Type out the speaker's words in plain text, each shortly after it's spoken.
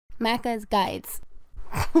Macca's Guides.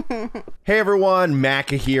 Hey everyone,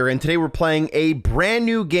 Macca here, and today we're playing a brand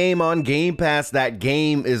new game on Game Pass. That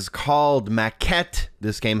game is called Maquette.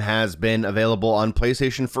 This game has been available on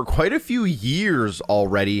PlayStation for quite a few years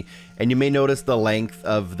already, and you may notice the length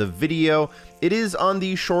of the video. It is on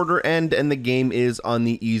the shorter end, and the game is on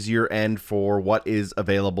the easier end for what is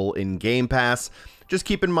available in Game Pass. Just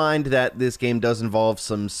keep in mind that this game does involve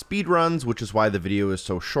some speedruns, which is why the video is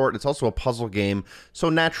so short. It's also a puzzle game, so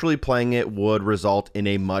naturally playing it would result in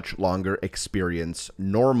a much longer experience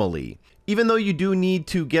normally. Even though you do need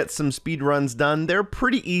to get some speedruns done, they're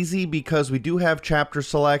pretty easy because we do have chapter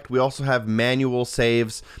select. We also have manual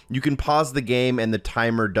saves. You can pause the game and the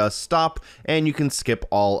timer does stop, and you can skip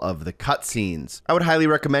all of the cutscenes. I would highly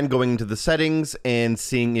recommend going into the settings and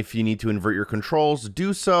seeing if you need to invert your controls.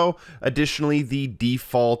 Do so. Additionally, the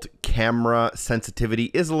default camera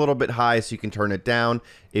sensitivity is a little bit high, so you can turn it down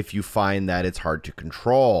if you find that it's hard to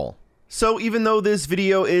control. So even though this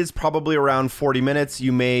video is probably around 40 minutes,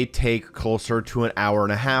 you may take closer to an hour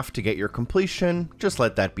and a half to get your completion. Just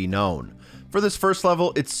let that be known. For this first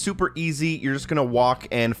level, it's super easy. You're just going to walk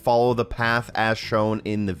and follow the path as shown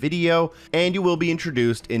in the video, and you will be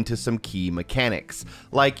introduced into some key mechanics,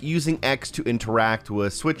 like using X to interact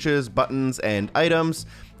with switches, buttons, and items,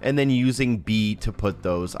 and then using B to put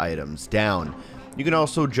those items down. You can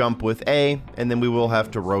also jump with A, and then we will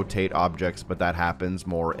have to rotate objects, but that happens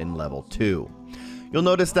more in level 2. You'll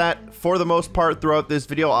notice that for the most part throughout this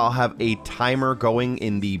video, I'll have a timer going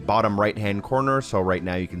in the bottom right-hand corner. So right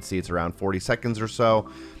now you can see it's around 40 seconds or so.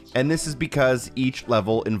 And this is because each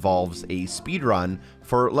level involves a speed run.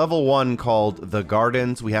 For level 1 called The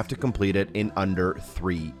Gardens, we have to complete it in under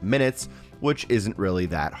 3 minutes, which isn't really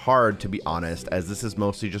that hard, to be honest, as this is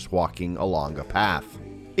mostly just walking along a path.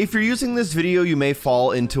 If you're using this video, you may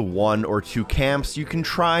fall into one or two camps. You can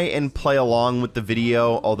try and play along with the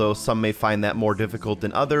video, although some may find that more difficult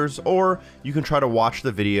than others, or you can try to watch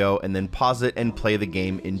the video and then pause it and play the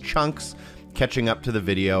game in chunks, catching up to the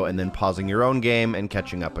video and then pausing your own game and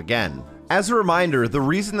catching up again. As a reminder, the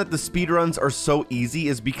reason that the speedruns are so easy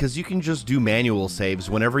is because you can just do manual saves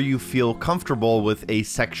whenever you feel comfortable with a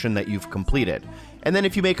section that you've completed. And then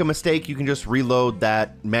if you make a mistake, you can just reload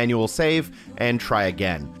that manual save and try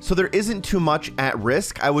again. So there isn't too much at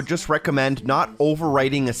risk. I would just recommend not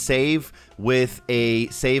overwriting a save with a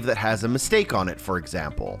save that has a mistake on it, for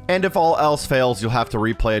example. And if all else fails, you'll have to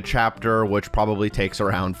replay a chapter, which probably takes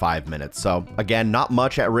around 5 minutes. So again, not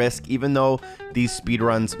much at risk, even though these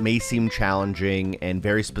speedruns may seem challenging and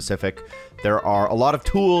very specific. There are a lot of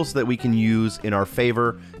tools that we can use in our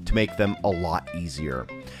favor to make them a lot easier.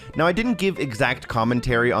 Now, I didn't give exact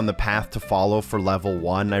commentary on the path to follow for level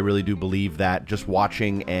 1. I really do believe that just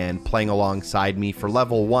watching and playing alongside me for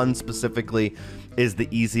level 1 specifically is the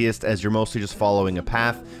easiest, as you're mostly just following a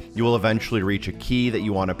path. You will eventually reach a key that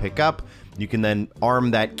you want to pick up. You can then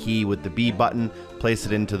arm that key with the B button, place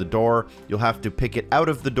it into the door. You'll have to pick it out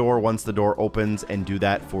of the door once the door opens, and do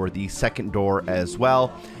that for the second door as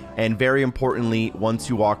well. And very importantly, once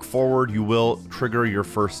you walk forward, you will trigger your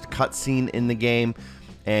first cutscene in the game.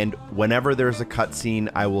 And whenever there's a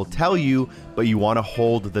cutscene, I will tell you, but you want to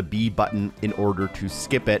hold the B button in order to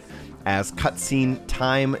skip it, as cutscene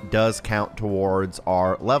time does count towards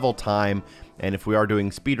our level time, and if we are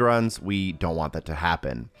doing speedruns, we don't want that to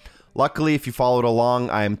happen. Luckily, if you followed along,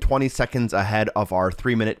 I am 20 seconds ahead of our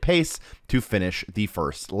 3-minute pace to finish the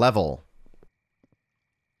first level.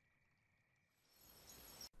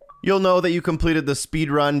 You'll know that you completed the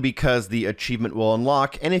speedrun because the achievement will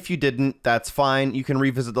unlock, and if you didn't, that's fine. You can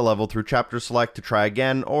revisit the level through chapter select to try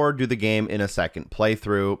again, or do the game in a second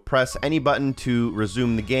playthrough. Press any button to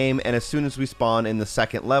resume the game, and as soon as we spawn in the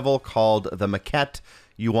second level called the Maquette,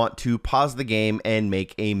 you want to pause the game and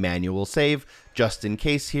make a manual save, just in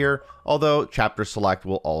case here, although chapter select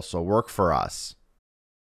will also work for us.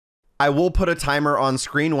 I will put a timer on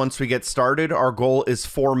screen once we get started. Our goal is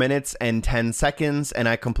 4 minutes and 10 seconds, and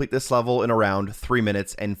I complete this level in around 3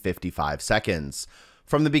 minutes and 55 seconds.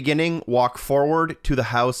 From the beginning, walk forward to the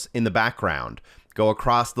house in the background. Go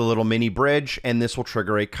across the little mini bridge, and this will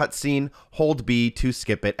trigger a cutscene. Hold B to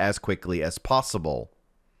skip it as quickly as possible.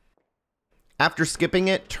 After skipping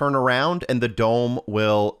it, turn around, and the dome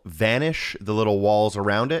will vanish, the little walls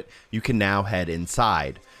around it. You can now head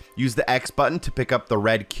inside. Use the X button to pick up the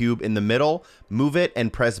red cube in the middle, move it,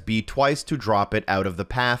 and press B twice to drop it out of the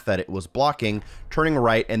path that it was blocking, turning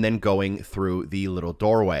right and then going through the little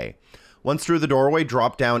doorway. Once through the doorway,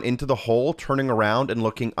 drop down into the hole, turning around and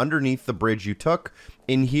looking underneath the bridge you took.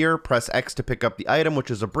 In here, press X to pick up the item,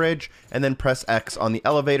 which is a bridge, and then press X on the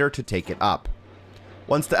elevator to take it up.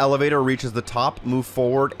 Once the elevator reaches the top, move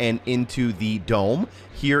forward and into the dome.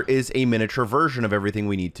 Here is a miniature version of everything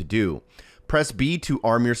we need to do. Press B to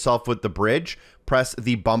arm yourself with the bridge, press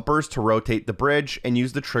the bumpers to rotate the bridge, and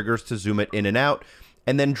use the triggers to zoom it in and out,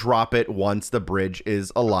 and then drop it once the bridge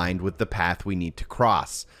is aligned with the path we need to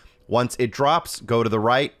cross. Once it drops, go to the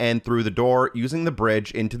right and through the door using the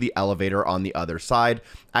bridge into the elevator on the other side,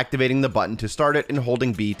 activating the button to start it and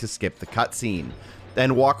holding B to skip the cutscene.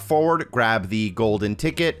 Then walk forward, grab the golden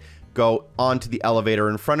ticket, go onto the elevator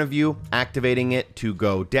in front of you, activating it to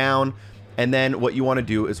go down, and then what you want to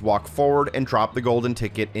do is walk forward and drop the golden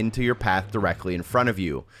ticket into your path directly in front of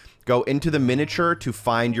you. Go into the miniature to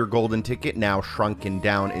find your golden ticket, now shrunken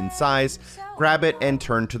down in size, grab it and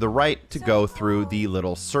turn to the right to go through the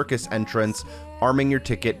little circus entrance, arming your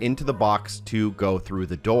ticket into the box to go through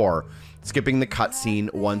the door, skipping the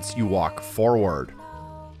cutscene once you walk forward.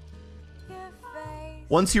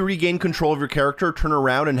 Once you regain control of your character, turn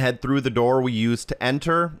around and head through the door we used to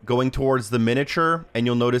enter, going towards the miniature, and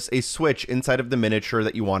you'll notice a switch inside of the miniature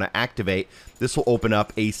that you want to activate. This will open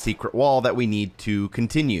up a secret wall that we need to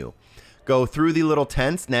continue. Go through the little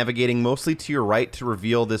tents, navigating mostly to your right to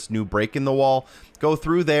reveal this new break in the wall. Go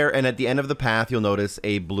through there, and at the end of the path, you'll notice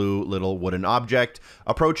a blue little wooden object.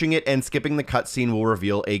 Approaching it and skipping the cutscene will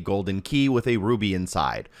reveal a golden key with a ruby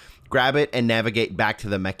inside. Grab it and navigate back to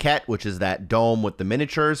the Maquette, which is that dome with the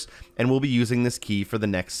miniatures, and we'll be using this key for the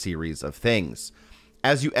next series of things.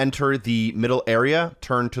 As you enter the middle area,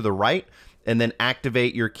 turn to the right, and then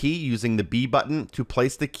activate your key using the B button to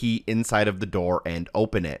place the key inside of the door and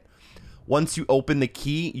open it. Once you open the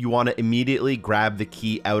key, you want to immediately grab the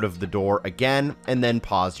key out of the door again, and then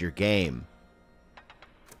pause your game.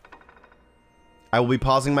 I will be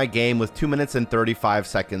pausing my game with 2 minutes and 35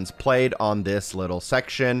 seconds played on this little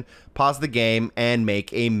section. Pause the game and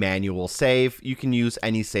make a manual save. You can use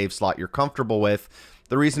any save slot you're comfortable with.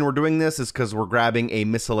 The reason we're doing this is because we're grabbing a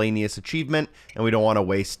miscellaneous achievement and we don't want to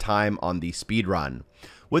waste time on the speedrun.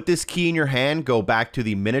 With this key in your hand, go back to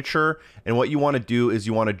the miniature, and what you want to do is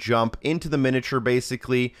you want to jump into the miniature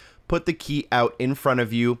basically, put the key out in front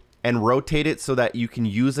of you, and rotate it so that you can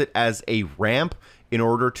use it as a ramp in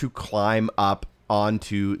order to climb up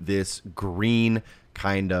onto this green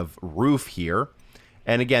kind of roof here.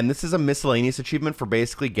 And again, this is a miscellaneous achievement for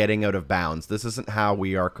basically getting out of bounds. This isn't how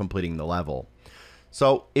we are completing the level.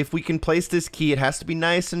 So if we can place this key, it has to be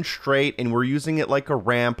nice and straight, and we're using it like a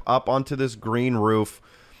ramp up onto this green roof.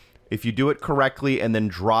 If you do it correctly and then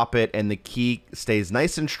drop it and the key stays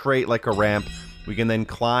nice and straight like a ramp, we can then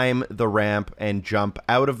climb the ramp and jump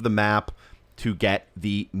out of the map to get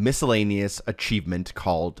the miscellaneous achievement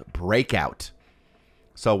called Breakout.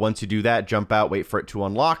 So once you do that, jump out, wait for it to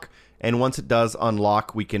unlock, and once it does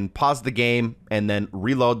unlock, we can pause the game and then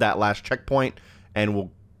reload that last checkpoint, and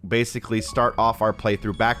we'll basically start off our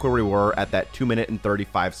playthrough back where we were at that 2 minute and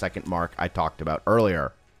 35 second mark I talked about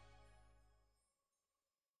earlier.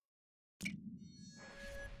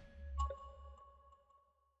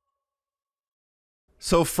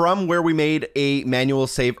 So from where we made a manual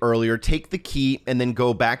save earlier, take the key and then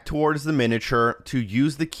go back towards the miniature to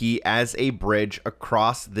use the key as a bridge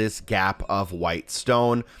across this gap of white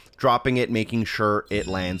stone, dropping it, making sure it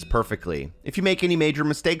lands perfectly. If you make any major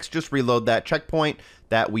mistakes, just reload that checkpoint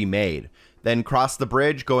that we made. Then cross the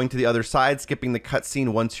bridge, going to the other side, skipping the cutscene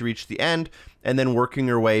once you reach the end, and then working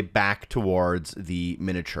your way back towards the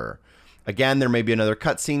miniature. Again, there may be another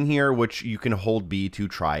cutscene here, which you can hold B to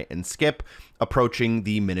try and skip, approaching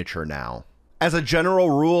the miniature now. As a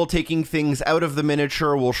general rule, taking things out of the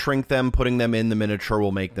miniature will shrink them, putting them in the miniature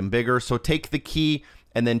will make them bigger. So take the key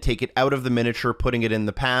and then take it out of the miniature, putting it in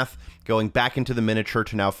the path, going back into the miniature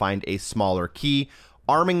to now find a smaller key,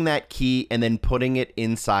 arming that key, and then putting it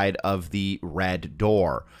inside of the red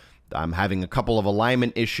door. I'm having a couple of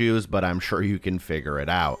alignment issues, but I'm sure you can figure it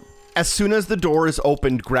out. As soon as the door is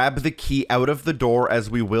opened, grab the key out of the door, as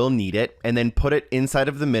we will need it, and then put it inside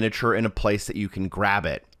of the miniature in a place that you can grab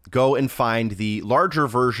it. Go and find the larger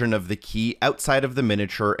version of the key outside of the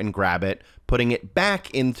miniature and grab it, putting it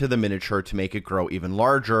back into the miniature to make it grow even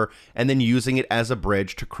larger, and then using it as a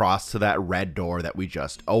bridge to cross to that red door that we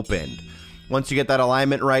just opened. Once you get that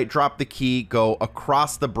alignment right, drop the key, go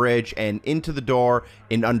across the bridge and into the door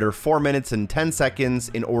in under 4 minutes and 10 seconds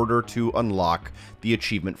in order to unlock the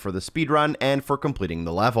achievement for the speedrun and for completing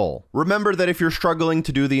the level. Remember that if you're struggling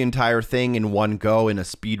to do the entire thing in one go in a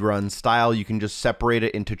speedrun style, you can just separate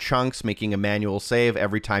it into chunks, making a manual save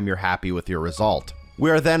every time you're happy with your result.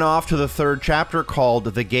 We are then off to the third chapter called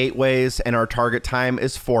The Gateways, and our target time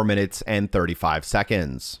is 4 minutes and 35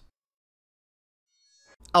 seconds.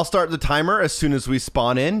 I'll start the timer as soon as we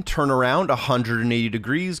spawn in. Turn around 180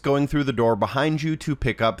 degrees, going through the door behind you to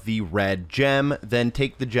pick up the red gem. Then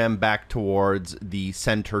take the gem back towards the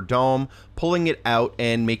center dome, pulling it out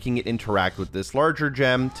and making it interact with this larger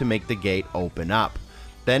gem to make the gate open up.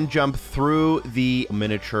 Then jump through the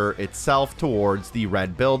miniature itself towards the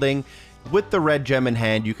red building. With the red gem in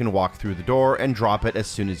hand, you can walk through the door and drop it as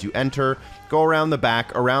soon as you enter. Go around the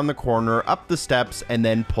back, around the corner, up the steps, and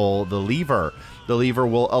then pull the lever. The lever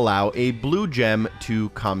will allow a blue gem to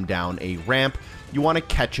come down a ramp. You want to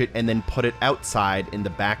catch it and then put it outside in the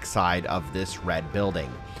back side of this red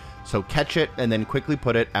building. So catch it and then quickly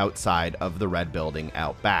put it outside of the red building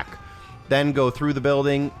out back. Then go through the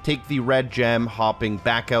building, take the red gem, hopping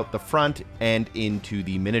back out the front and into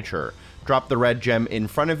the miniature. Drop the red gem in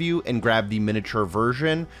front of you and grab the miniature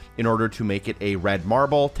version in order to make it a red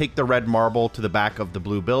marble. Take the red marble to the back of the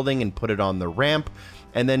blue building and put it on the ramp,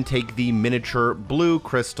 and then take the miniature blue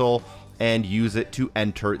crystal and use it to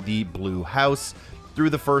enter the blue house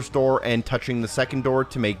through the first door and touching the second door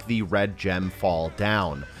to make the red gem fall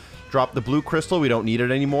down. Drop the blue crystal, we don't need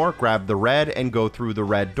it anymore. Grab the red and go through the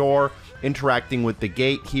red door, interacting with the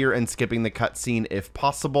gate here and skipping the cutscene if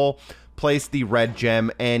possible. Place the red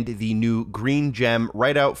gem and the new green gem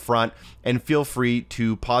right out front, and feel free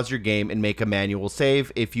to pause your game and make a manual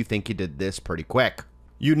save if you think you did this pretty quick.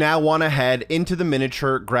 You now want to head into the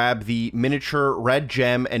miniature, grab the miniature red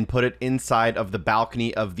gem and put it inside of the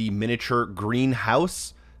balcony of the miniature green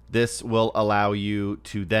house. This will allow you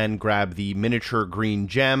to then grab the miniature green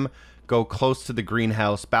gem, go close to the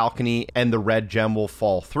greenhouse balcony, and the red gem will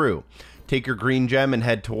fall through. Take your green gem and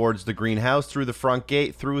head towards the greenhouse through the front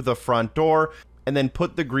gate, through the front door, and then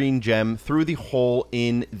put the green gem through the hole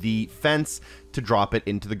in the fence to drop it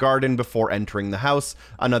into the garden before entering the house.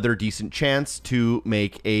 Another decent chance to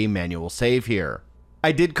make a manual save here.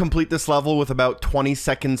 I did complete this level with about 20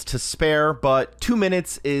 seconds to spare, but 2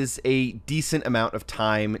 minutes is a decent amount of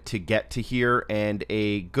time to get to here and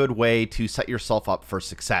a good way to set yourself up for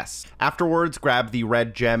success. Afterwards, grab the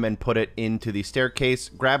red gem and put it into the staircase.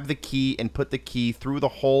 Grab the key and put the key through the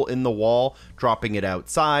hole in the wall, dropping it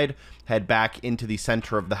outside. Head back into the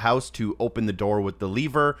center of the house to open the door with the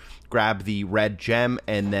lever. Grab the red gem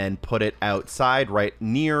and then put it outside right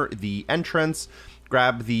near the entrance.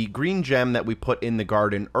 Grab the green gem that we put in the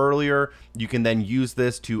garden earlier. You can then use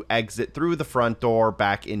this to exit through the front door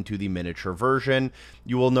back into the miniature version.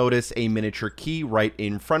 You will notice a miniature key right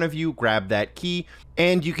in front of you. Grab that key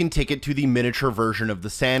and you can take it to the miniature version of the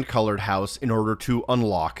sand-colored house in order to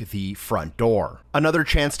unlock the front door. Another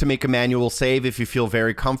chance to make a manual save if you feel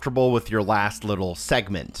very comfortable with your last little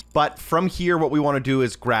segment. But from here, what we want to do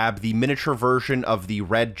is grab the miniature version of the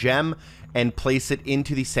red gem and place it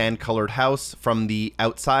into the sand-colored house. From the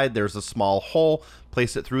outside, there's a small hole.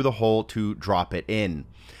 Place it through the hole to drop it in.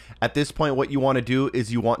 At this point, what you want to do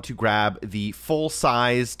is you want to grab the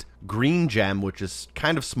full-sized green gem, which is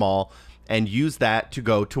kind of small, and use that to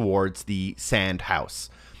go towards the sand house.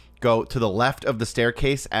 Go to the left of the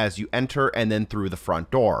staircase as you enter, and then through the front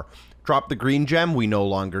door. Drop the green gem, we no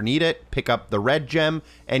longer need it. Pick up the red gem,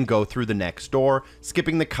 and go through the next door,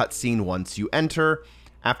 skipping the cutscene once you enter.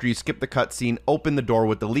 After you skip the cutscene, open the door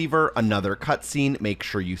with the lever, another cutscene, make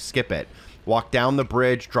sure you skip it. Walk down the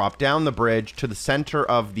bridge, drop down the bridge to the center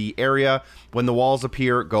of the area. When the walls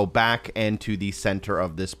appear, go back and to the center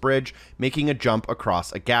of this bridge, making a jump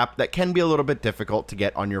across a gap that can be a little bit difficult to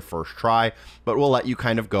get on your first try, but will let you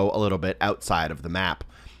kind of go a little bit outside of the map.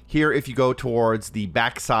 Here, if you go towards the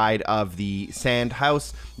backside of the sand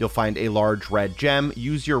house, you'll find a large red gem.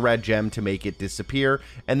 Use your red gem to make it disappear,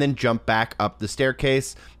 and then jump back up the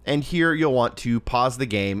staircase. And here, you'll want to pause the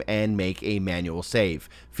game and make a manual save.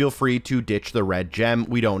 Feel free to ditch the red gem.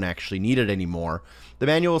 We don't actually need it anymore. The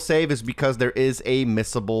manual save is because there is a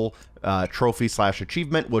missable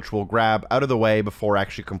trophy/achievement, which we'll grab out of the way before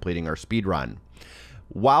actually completing our speedrun.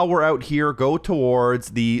 While we're out here, go towards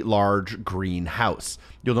the large green house.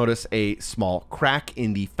 You'll notice a small crack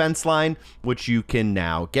in the fence line, which you can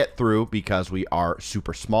now get through because we are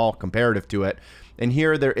super small comparative to it. And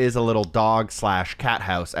here there is a little dog/cat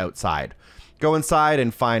house outside. Go inside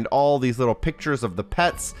and find all these little pictures of the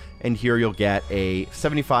pets, and here you'll get a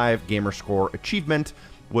 75 gamer score achievement,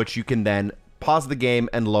 which you can then pause the game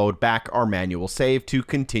and load back our manual save to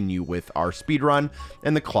continue with our speedrun,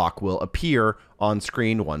 and the clock will appear on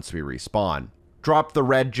screen once we respawn. Drop the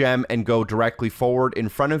red gem and go directly forward in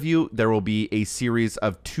front of you. There will be a series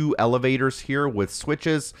of 2 elevators here with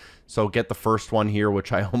switches. So get the first one here,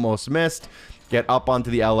 which I almost missed. Get up onto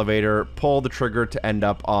the elevator, pull the trigger to end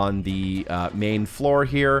up on the main floor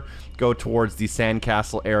here. Go towards the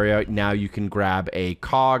sandcastle area. Now you can grab a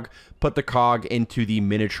cog, put the cog into the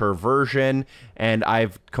miniature version, and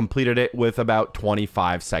I've completed it with about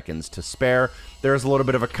 25 seconds to spare. There's a little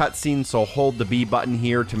bit of a cutscene, so hold the B button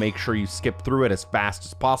here to make sure you skip through it as fast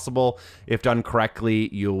as possible. If done correctly,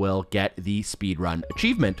 you will get the speedrun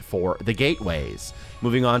achievement for the gateways.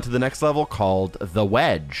 Moving on to the next level called the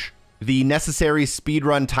Wedge. The necessary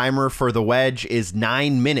speedrun timer for the Wedge is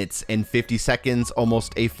 9 minutes and 50 seconds,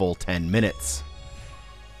 almost a full 10 minutes.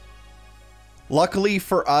 Luckily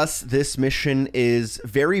for us, this mission is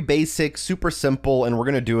very basic, super simple, and we're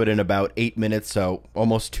going to do it in about 8 minutes, so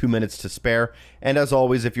almost 2 minutes to spare. And as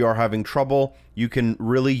always, if you are having trouble, you can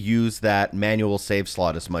really use that manual save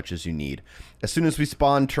slot as much as you need. As soon as we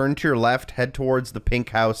spawn, turn to your left, head towards the pink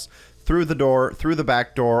house, through the door, through the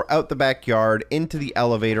back door, out the backyard, into the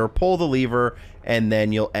elevator, pull the lever, and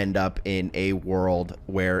then you'll end up in a world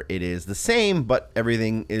where it is the same, but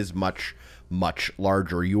everything is much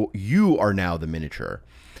larger. You are now the miniature.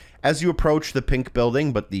 As you approach the pink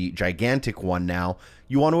building, but the gigantic one now,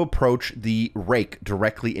 you want to approach the rake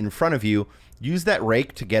directly in front of you. Use that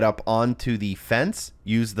rake to get up onto the fence.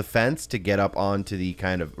 Use the fence to get up onto the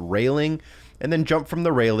kind of railing, and then jump from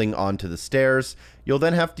the railing onto the stairs. You'll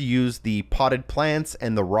then have to use the potted plants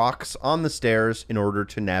and the rocks on the stairs in order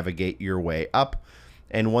to navigate your way up.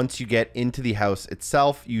 And once you get into the house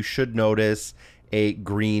itself, you should notice a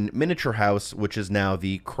green miniature house, which is now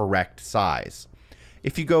the correct size.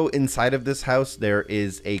 If you go inside of this house, there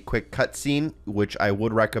is a quick cutscene, which I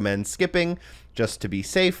would recommend skipping just to be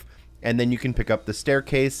safe. And then you can pick up the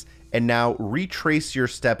staircase and now retrace your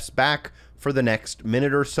steps back for the next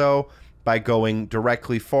minute or so by going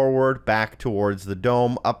directly forward, back towards the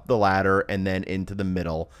dome, up the ladder, and then into the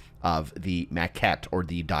middle of the maquette or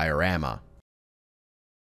the diorama.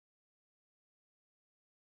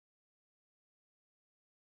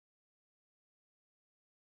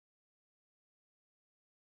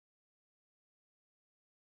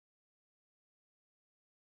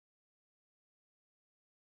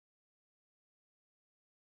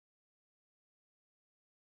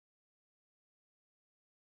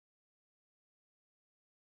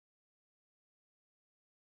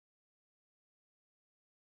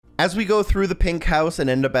 As we go through the pink house and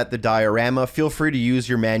end up at the diorama, feel free to use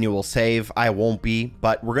your manual save. I won't be,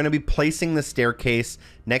 but we're going to be placing the staircase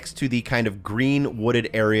next to the kind of green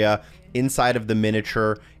wooded area inside of the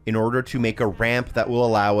miniature in order to make a ramp that will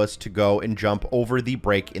allow us to go and jump over the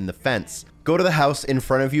break in the fence. Go to the house in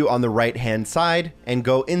front of you on the right hand side and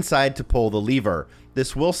go inside to pull the lever.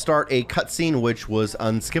 This will start a cutscene which was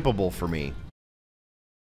unskippable for me.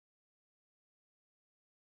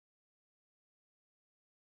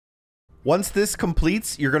 Once this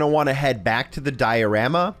completes, you're going to want to head back to the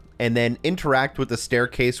diorama and then interact with the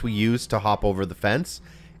staircase we used to hop over the fence,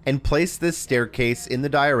 and place this staircase in the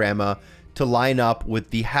diorama to line up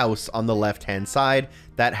with the house on the left-hand side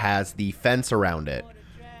that has the fence around it.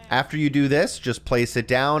 After you do this, just place it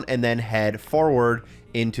down and then head forward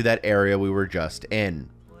into that area we were just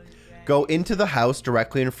in. Go into the house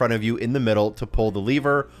directly in front of you in the middle to pull the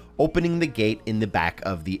lever, opening the gate in the back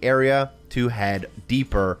of the area to head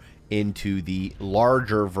deeper into the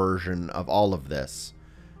larger version of all of this.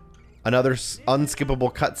 Another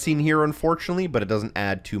unskippable cutscene here, unfortunately, but it doesn't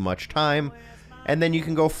add too much time. And then you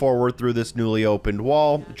can go forward through this newly opened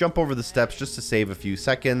wall, jump over the steps just to save a few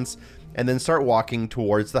seconds, and then start walking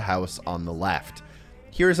towards the house on the left.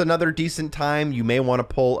 Here's another decent time. You may want to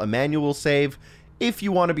pull a manual save if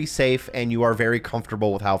you want to be safe and you are very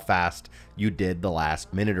comfortable with how fast you did the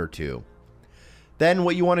last minute or two. Then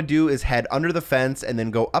what you want to do is head under the fence and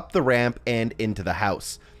then go up the ramp and into the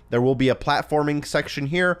house. There will be a platforming section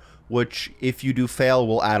here, which if you do fail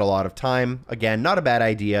will add a lot of time. Again, not a bad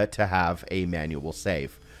idea to have a manual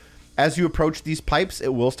save. As you approach these pipes,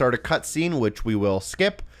 it will start a cutscene, which we will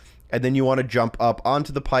skip. And then you want to jump up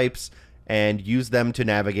onto the pipes and use them to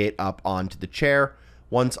navigate up onto the chair.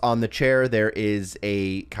 Once on the chair, there is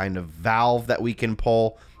a kind of valve that we can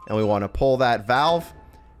pull, and we want to pull that valve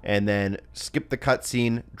and then skip the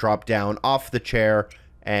cutscene, drop down off the chair,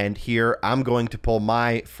 and here I'm going to pull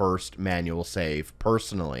my first manual save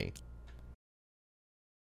personally.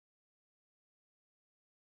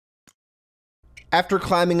 After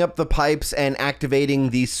climbing up the pipes and activating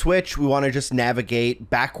the switch, we want to just navigate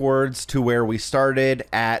backwards to where we started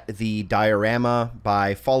at the diorama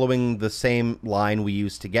by following the same line we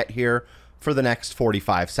used to get here for the next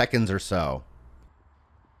 45 seconds or so.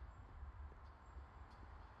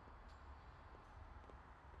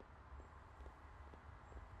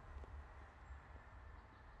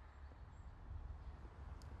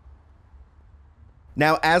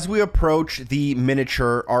 Now, as we approach the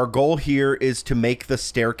miniature, our goal here is to make the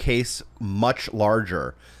staircase much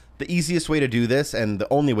larger. The easiest way to do this, and the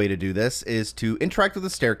only way to do this, is to interact with the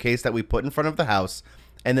staircase that we put in front of the house,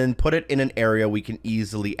 and then put it in an area we can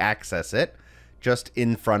easily access it, just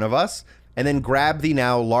in front of us, and then grab the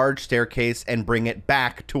now large staircase and bring it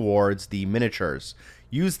back towards the miniatures.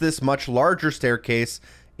 Use this much larger staircase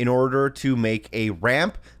in order to make a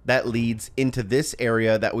ramp that leads into this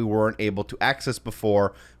area that we weren't able to access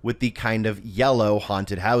before with the kind of yellow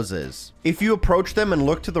haunted houses. If you approach them and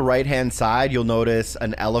look to the right-hand side, you'll notice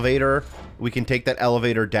an elevator. We can take that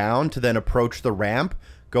elevator down to then approach the ramp,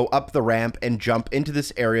 go up the ramp, and jump into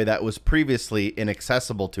this area that was previously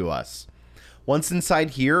inaccessible to us. Once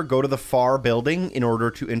inside here, go to the far building in order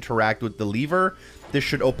to interact with the lever. This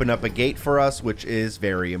should open up a gate for us, which is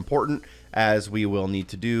very important, as we will need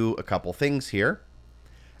to do a couple things here.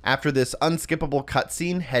 After this unskippable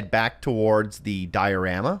cutscene, head back towards the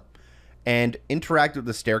diorama and interact with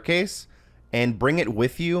the staircase and bring it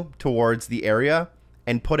with you towards the area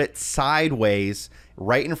and put it sideways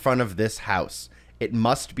right in front of this house. It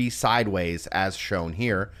must be sideways as shown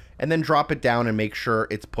here, and then drop it down and make sure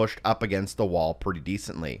it's pushed up against the wall pretty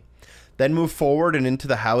decently. Then move forward and into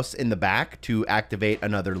the house in the back to activate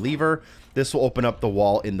another lever. This will open up the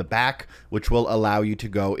wall in the back, which will allow you to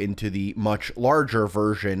go into the much larger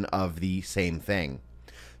version of the same thing.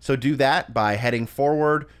 So do that by heading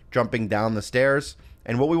forward, jumping down the stairs,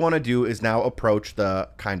 and what we want to do is now approach the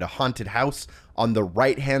kind of haunted house on the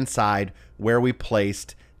right-hand side where we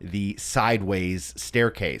placed the sideways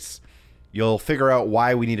staircase. You'll figure out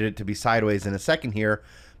why we needed it to be sideways in a second here,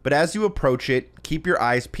 but as you approach it, keep your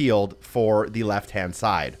eyes peeled for the left-hand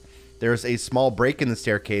side. There's a small break in the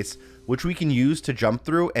staircase, which we can use to jump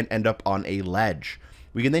through and end up on a ledge.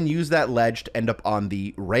 We can then use that ledge to end up on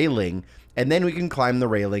the railing, and then we can climb the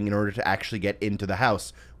railing in order to actually get into the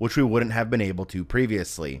house, which we wouldn't have been able to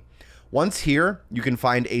previously. Once here, you can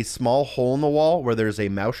find a small hole in the wall where there's a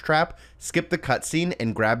mousetrap, skip the cutscene,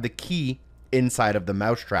 and grab the key inside of the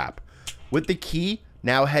mousetrap. With the key,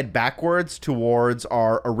 now head backwards towards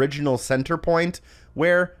our original center point,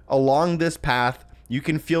 where along this path, you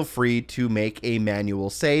can feel free to make a manual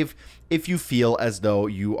save if you feel as though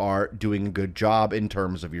you are doing a good job in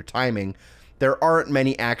terms of your timing. There aren't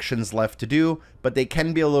many actions left to do, but they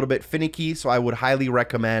can be a little bit finicky, so I would highly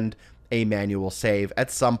recommend a manual save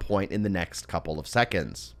at some point in the next couple of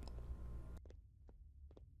seconds.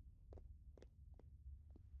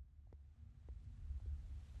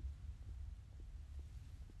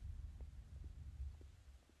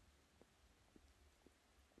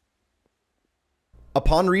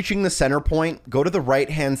 Upon reaching the center point, go to the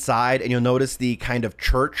right-hand side and you'll notice the kind of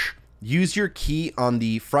church. Use your key on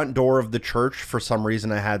the front door of the church. For some reason,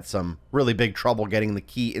 I had some really big trouble getting the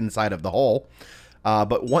key inside of the hole.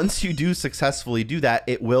 But once you do successfully do that,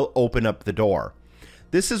 it will open up the door.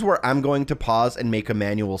 This is where I'm going to pause and make a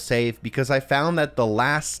manual save because I found that the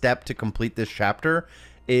last step to complete this chapter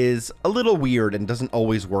is a little weird and doesn't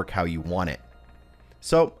always work how you want it.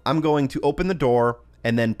 So I'm going to open the door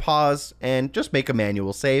and then pause and just make a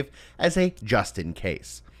manual save as a just in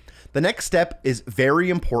case. The next step is very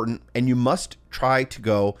important and you must try to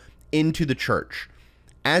go into the church.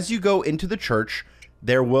 As you go into the church,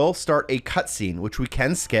 there will start a cutscene, which we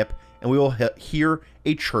can skip, and we will hear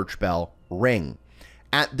a church bell ring.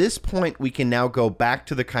 At this point, we can now go back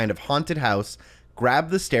to the kind of haunted house, grab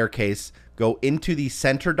the staircase, go into the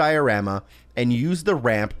center diorama, and use the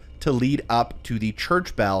ramp to lead up to the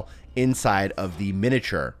church bell inside of the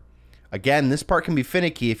miniature. Again, this part can be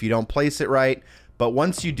finicky if you don't place it right, but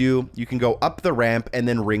once you do, you can go up the ramp and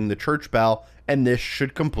then ring the church bell, and this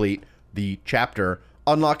should complete the chapter,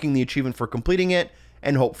 unlocking the achievement for completing it,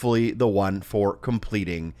 and hopefully the one for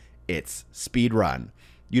completing its speed run.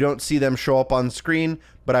 You don't see them show up on screen,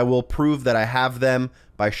 but I will prove that I have them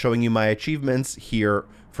by showing you my achievements here.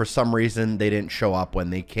 For some reason, they didn't show up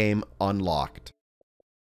when they came unlocked.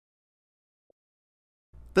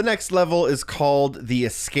 The next level is called The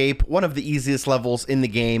Escape, one of the easiest levels in the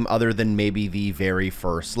game other than maybe the very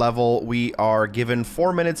first level. We are given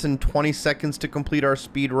 4 minutes and 20 seconds to complete our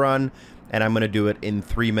speed run, and I'm going to do it in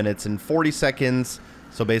 3 minutes and 40 seconds,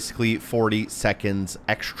 so basically 40 seconds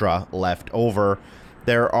extra left over.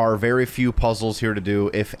 There are very few puzzles here to do,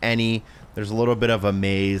 if any. There's a little bit of a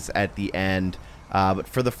maze at the end, but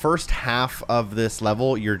for the first half of this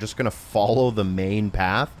level, you're just going to follow the main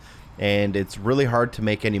path, and it's really hard to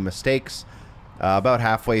make any mistakes. About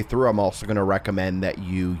halfway through, I'm also going to recommend that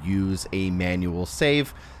you use a manual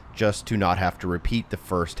save just to not have to repeat the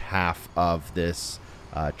first half of this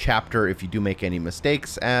chapter if you do make any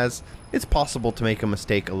mistakes, as it's possible to make a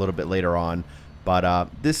mistake a little bit later on. But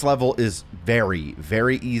this level is very,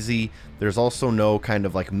 very easy. There's also no kind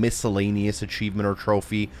of like miscellaneous achievement or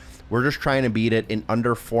trophy. We're just trying to beat it in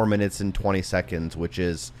under 4 minutes and 20 seconds, which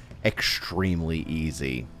is extremely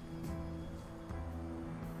easy.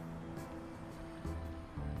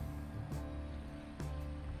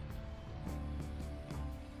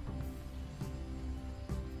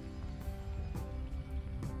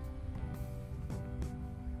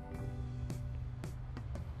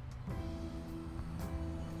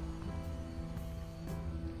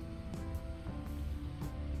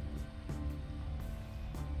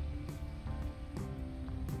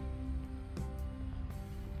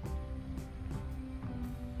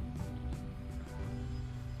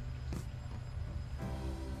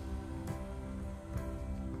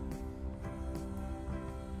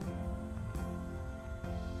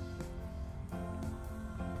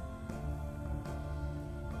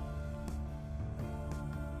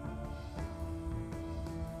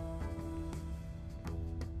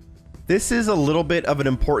 This is a little bit of an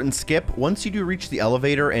important skip. Once you do reach the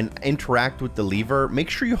elevator and interact with the lever, make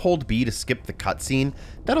sure you hold B to skip the cutscene.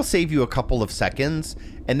 That'll save you a couple of seconds.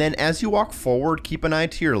 And then as you walk forward, keep an eye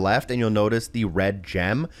to your left and you'll notice the red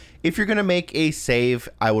gem. If you're gonna make a save,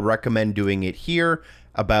 I would recommend doing it here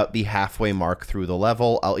about the halfway mark through the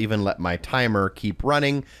level. I'll even let my timer keep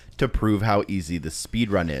running to prove how easy the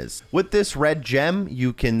speedrun is. With this red gem,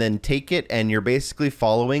 you can then take it and you're basically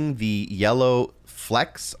following the yellow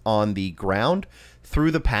flex on the ground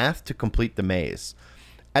through the path to complete the maze.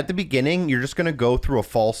 At the beginning, you're just going to go through a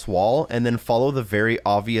false wall and then follow the very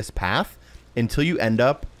obvious path until you end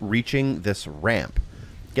up reaching this ramp.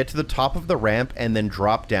 Get to the top of the ramp and then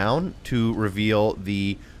drop down to reveal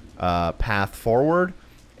the path forward.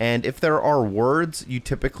 And if there are words, you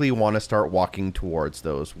typically want to start walking towards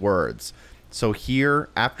those words. So here,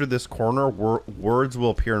 after this corner, words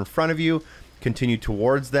will appear in front of you. Continue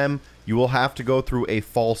towards them. You will have to go through a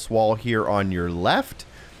false wall here on your left.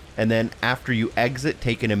 And then after you exit,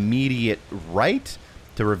 take an immediate right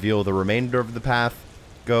to reveal the remainder of the path.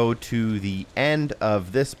 Go to the end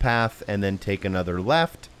of this path and then take another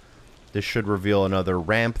left. This should reveal another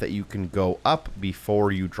ramp that you can go up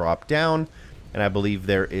before you drop down. And I believe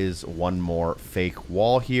there is one more fake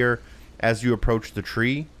wall here. As you approach the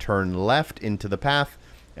tree, turn left into the path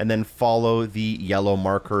and then follow the yellow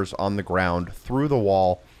markers on the ground through the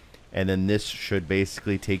wall. And then this should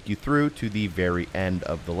basically take you through to the very end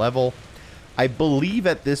of the level. I believe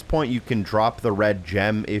at this point you can drop the red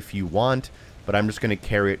gem if you want, but I'm just going to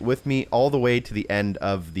carry it with me all the way to the end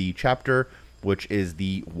of the chapter, which is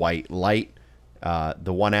the white light.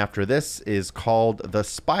 The one after this is called the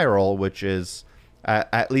spiral, which is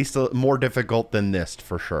at least more difficult than this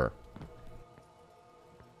for sure.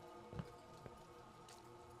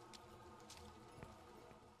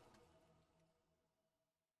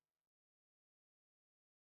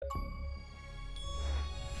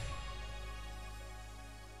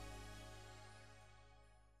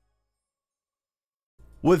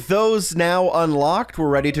 With those now unlocked, we're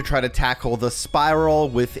ready to try to tackle the spiral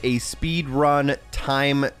with a speedrun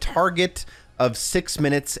time target of 6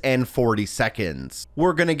 minutes and 40 seconds.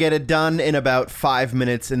 We're gonna get it done in about 5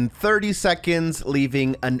 minutes and 30 seconds,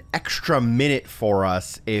 leaving an extra minute for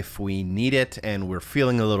us if we need it and we're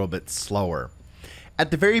feeling a little bit slower.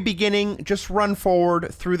 At the very beginning, just run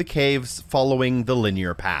forward through the caves following the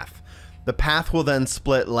linear path. The path will then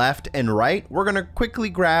split left and right. We're going to quickly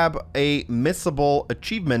grab a missable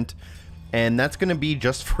achievement, and that's going to be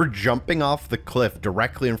just for jumping off the cliff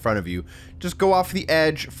directly in front of you. Just go off the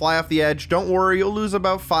edge, fly off the edge. Don't worry, you'll lose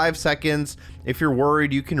about 5 seconds. If you're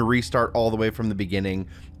worried, you can restart all the way from the beginning,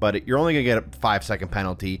 but you're only going to get a 5-second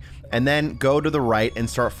penalty. And then go to the right and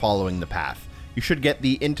start following the path. You should get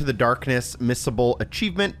the Into the Darkness missable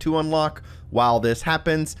achievement to unlock while this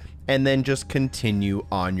happens, and then just continue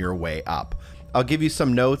on your way up. I'll give you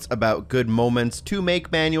some notes about good moments to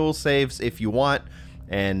make manual saves if you want,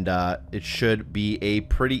 and it should be a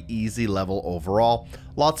pretty easy level overall.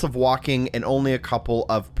 Lots of walking and only a couple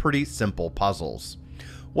of pretty simple puzzles.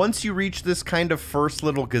 Once you reach this kind of first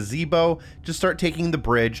little gazebo, just start taking the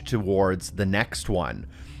bridge towards the next one.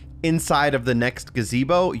 Inside of the next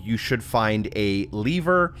gazebo, you should find a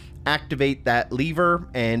lever. Activate that lever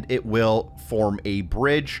and it will form a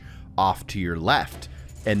bridge off to your left.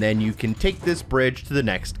 And then you can take this bridge to the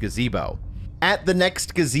next gazebo. At the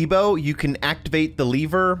next gazebo, you can activate the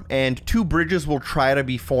lever and 2 bridges will try to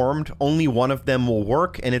be formed. Only one of them will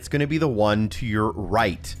work, and it's going to be the one to your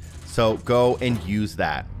right. So go and use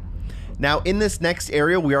that. Now in this next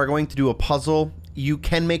area, we are going to do a puzzle. You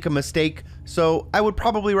can make a mistake, so I would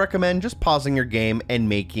probably recommend just pausing your game and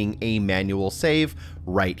making a manual save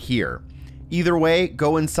right here. Either way,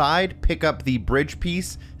 go inside, pick up the bridge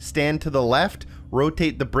piece, stand to the left,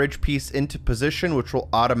 rotate the bridge piece into position, which will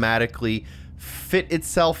automatically fit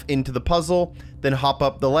itself into the puzzle, then hop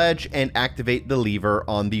up the ledge and activate the lever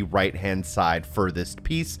on the right-hand side furthest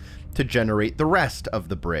piece to generate the rest of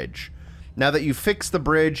the bridge. Now that you've fixed the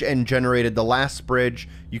bridge and generated the last bridge,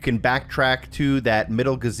 you can backtrack to that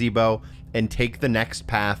middle gazebo and take the next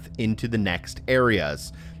path into the next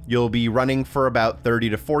areas. You'll be running for about 30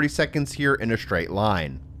 to 40 seconds here in a straight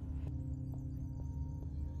line.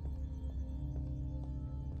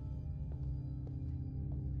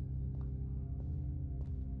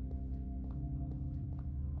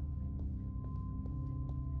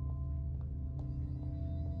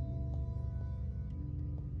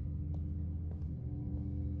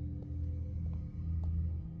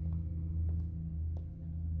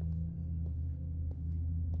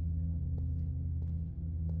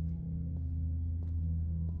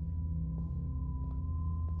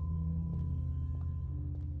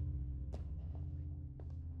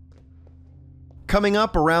 Coming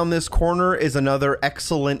up around this corner is another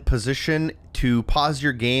excellent position to pause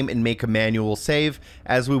your game and make a manual save,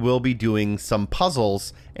 as we will be doing some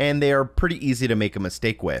puzzles, and they are pretty easy to make a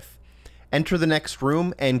mistake with. Enter the next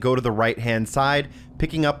room and go to the right-hand side,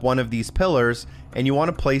 picking up one of these pillars, and you want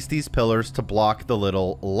to place these pillars to block the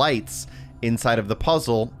little lights inside of the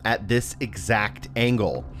puzzle at this exact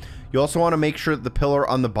angle. You also want to make sure that the pillar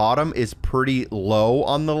on the bottom is pretty low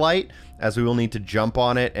on the light, as we will need to jump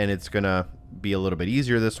on it, and it's gonna be a little bit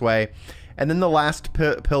easier this way. And then the last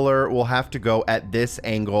pillar will have to go at this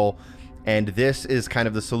angle, and this is kind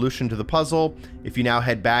of the solution to the puzzle. If you now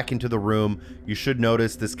head back into the room, you should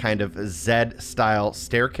notice this kind of Z-style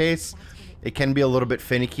staircase. It can be a little bit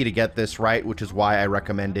finicky to get this right, which is why I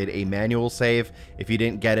recommended a manual save. If you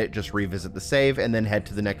didn't get it, just revisit the save and then head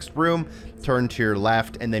to the next room, turn to your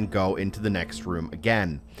left, and then go into the next room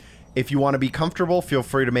again. If you want to be comfortable, feel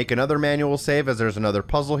free to make another manual save, as there's another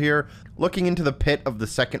puzzle here. Looking into the pit of the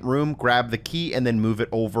second room, grab the key and then move it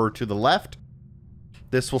over to the left.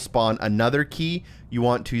 This will spawn another key. You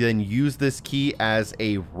want to then use this key as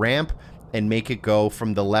a ramp and make it go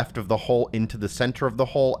from the left of the hole into the center of the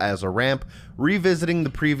hole as a ramp, revisiting the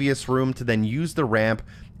previous room to then use the ramp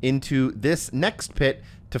into this next pit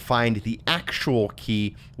to find the actual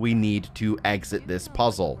key we need to exit this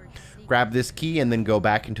puzzle. Grab this key and then go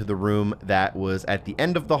back into the room that was at the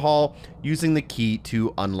end of the hall, using the key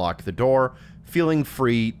to unlock the door, feeling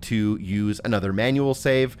free to use another manual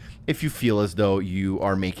save if you feel as though you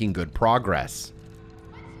are making good progress.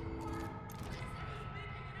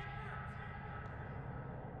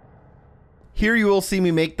 Here you will see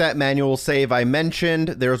me make that manual save I mentioned.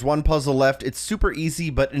 There's one puzzle left. It's super easy,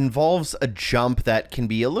 but involves a jump that can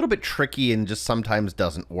be a little bit tricky and just sometimes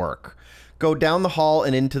doesn't work. Go down the hall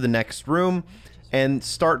and into the next room, and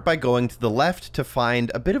start by going to the left to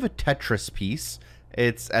find a bit of a Tetris piece.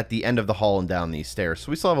 It's at the end of the hall and down these stairs, so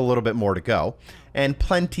we still have a little bit more to go, and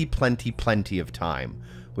plenty of time.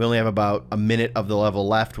 We only have about a minute of the level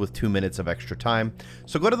left with 2 minutes of extra time.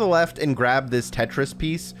 So go to the left and grab this Tetris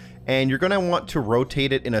piece, and you're going to want to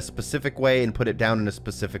rotate it in a specific way and put it down in a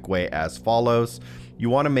specific way as follows. You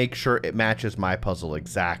want to make sure it matches my puzzle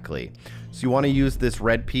exactly. So you want to use this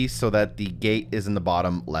red piece so that the gate is in the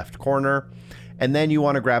bottom left corner. And then you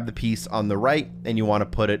want to grab the piece on the right and you want to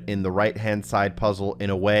put it in the right-hand side puzzle in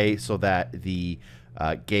a way so that the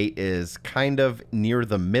gate is kind of near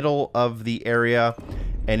the middle of the area.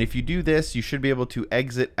 And if you do this, you should be able to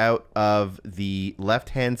exit out of the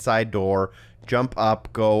left-hand side door, jump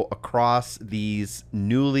up, go across these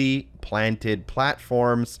newly planted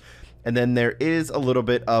platforms, and then there is a little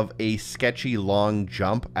bit of a sketchy long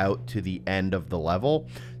jump out to the end of the level.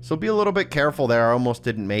 So be a little bit careful there. I almost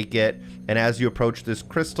didn't make it. And as you approach this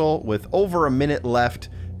crystal with over a minute left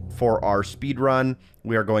for our speed run,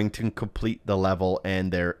 we are going to complete the level,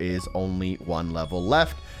 and there is only one level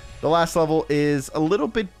left. The last level is a little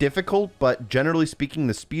bit difficult, but generally speaking,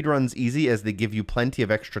 the speed run's easy as they give you plenty of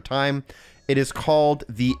extra time. It is called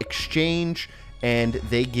The Exchange, and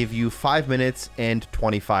they give you 5 minutes and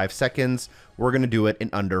 25 seconds. We're going to do it in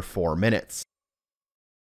under 4 minutes.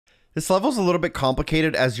 This level's a little bit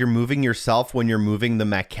complicated as you're moving yourself when you're moving the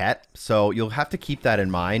maquette, so you'll have to keep that in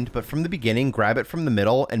mind. But from the beginning, grab it from the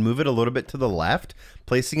middle and move it a little bit to the left,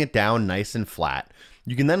 placing it down nice and flat.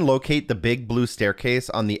 You can then locate the big blue staircase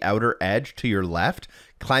on the outer edge to your left,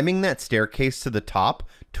 climbing that staircase to the top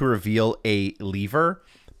to reveal a lever.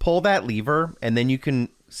 Pull that lever, and then you can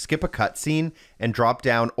skip a cutscene and drop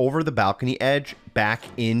down over the balcony edge back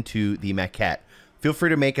into the maquette. Feel free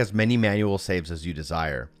to make as many manual saves as you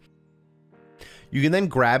desire. You can then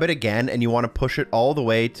grab it again, and you want to push it all the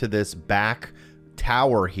way to this back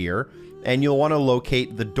tower here, and you'll want to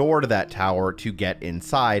locate the door to that tower to get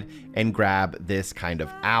inside and grab this kind of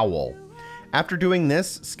owl. After doing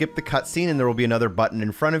this, skip the cutscene and there will be another button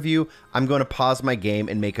in front of you. I'm going to pause my game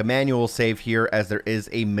and make a manual save here, as there is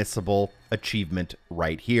a missable achievement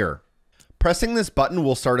right here. Pressing this button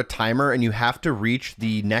will start a timer, and you have to reach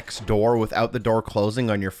the next door without the door closing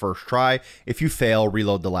on your first try. If you fail,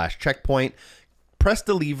 reload the last checkpoint. Press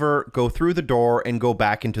the lever, go through the door, and go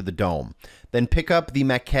back into the dome. Then pick up the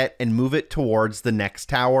maquette and move it towards the next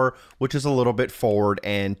tower, which is a little bit forward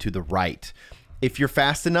and to the right. If you're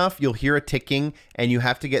fast enough, you'll hear a ticking, and you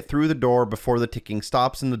have to get through the door before the ticking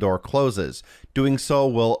stops and the door closes. Doing so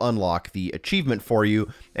will unlock the achievement for you,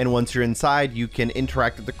 and once you're inside, you can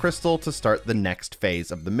interact with the crystal to start the next phase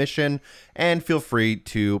of the mission, and feel free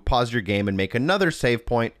to pause your game and make another save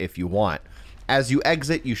point if you want. As you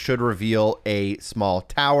exit, you should reveal a small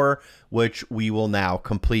tower, which we will now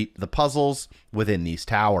complete the puzzles within these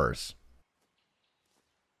towers.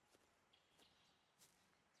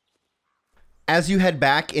 As you head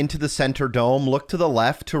back into the center dome, look to the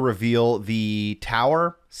left to reveal the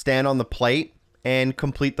tower, stand on the plate, and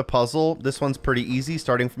complete the puzzle. This one's pretty easy,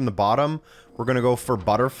 starting from the bottom. We're going to go for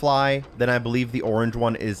butterfly, then I believe the orange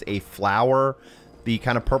one is a flower. The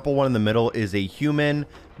kind of purple one in the middle is a human,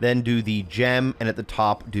 then do the gem, and at the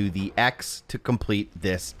top do the X to complete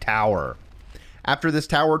this tower. After this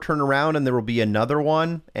tower, turn around and there will be another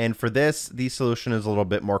one, and for this, the solution is a little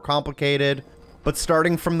bit more complicated. But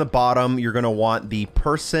starting from the bottom, you're going to want the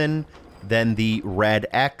person, then the red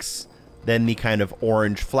X, then the kind of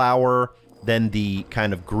orange flower, then the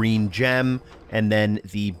kind of green gem, and then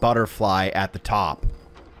the butterfly at the top.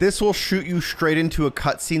 This will shoot you straight into a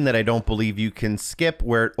cutscene that I don't believe you can skip,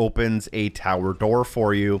 where it opens a tower door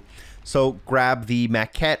for you. So grab the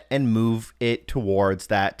maquette and move it towards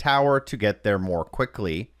that tower to get there more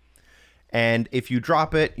quickly. And if you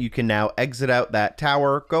drop it, you can now exit out that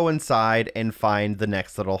tower, go inside, and find the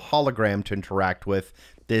next little hologram to interact with.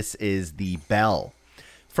 This is the bell.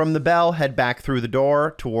 From the bell, head back through the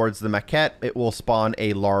door towards the maquette. It will spawn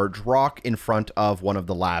a large rock in front of one of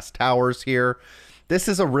the last towers here. This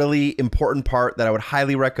is a really important part that I would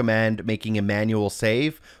highly recommend making a manual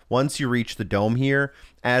save once you reach the dome here,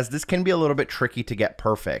 as this can be a little bit tricky to get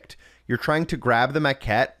perfect. You're trying to grab the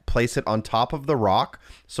maquette, place it on top of the rock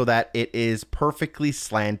so that it is perfectly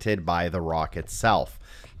slanted by the rock itself.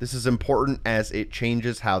 This is important as it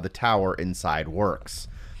changes how the tower inside works.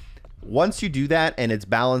 Once you do that and it's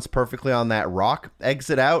balanced perfectly on that rock,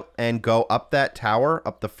 exit out and go up that tower,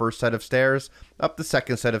 up the first set of stairs, up the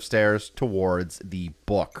second set of stairs towards the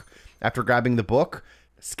book. After grabbing the book,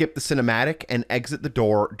 skip the cinematic and exit the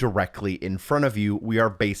door directly in front of you. We are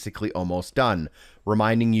basically almost done,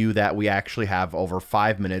 reminding you that we actually have over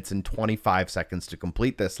 5 minutes and 25 seconds to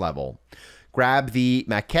complete this level. Grab the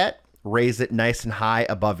maquette, raise it nice and high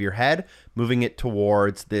above your head, moving it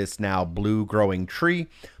towards this now blue growing tree,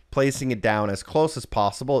 placing it down as close as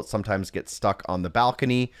possible. It sometimes gets stuck on the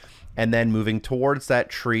balcony, and then moving towards that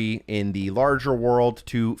tree in the larger world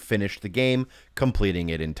to finish the game, completing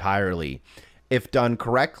it entirely. If done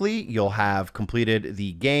correctly, you'll have completed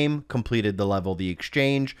the game, completed the level The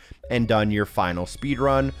Exchange, and done your final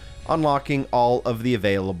speedrun, unlocking all of the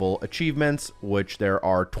available achievements, which there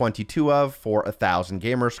are 22 of for 1,000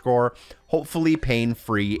 gamer score, hopefully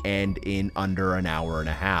pain-free and in under an hour and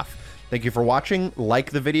a half. Thank you for watching.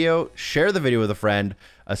 Like the video, share the video with a friend.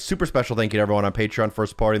 A super special thank you to everyone on Patreon for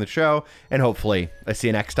supporting the show, and hopefully I see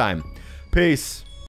you next time. Peace.